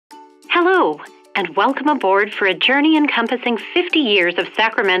Hello, and welcome aboard for a journey encompassing 50 years of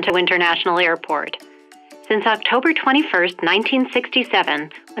Sacramento International Airport. Since October 21,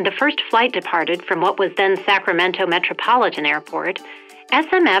 1967, when the first flight departed from what was then Sacramento Metropolitan Airport,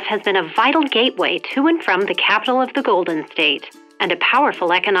 SMF has been a vital gateway to and from the capital of the Golden State, and a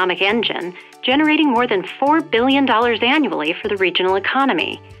powerful economic engine, generating more than $4 billion annually for the regional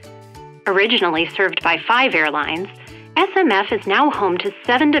economy. Originally served by 5 airlines, SMF is now home to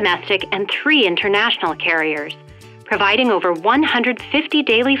 7 domestic and 3 international carriers, providing over 150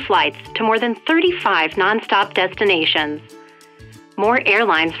 daily flights to more than 35 nonstop destinations. More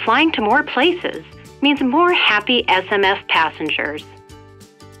airlines flying to more places means more happy SMF passengers.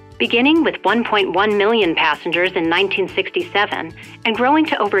 Beginning with 1.1 million passengers in 1967 and growing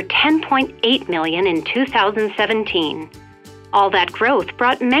to over 10.8 million in 2017. All that growth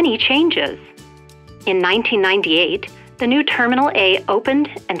brought many changes. In 1998, the new Terminal A opened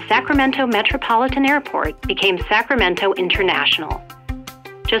and Sacramento Metropolitan Airport became Sacramento International.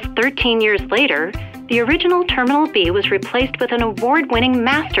 Just 13 years later, the original Terminal B was replaced with an award-winning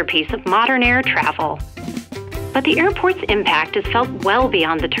masterpiece of modern air travel. But the airport's impact is felt well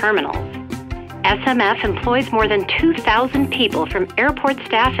beyond the terminals. SMF employs more than 2,000 people, from airport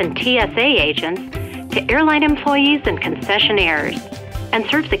staff and TSA agents to airline employees and concessionaires, and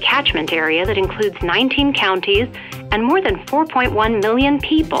serves a catchment area that includes 19 counties and more than 4.1 million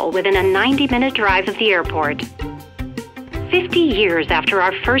people within a 90-minute drive of the airport. 50 years after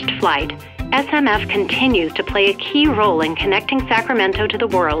our first flight, SMF continues to play a key role in connecting Sacramento to the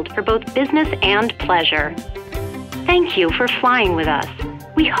world for both business and pleasure. Thank you for flying with us.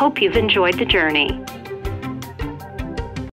 We hope you've enjoyed the journey.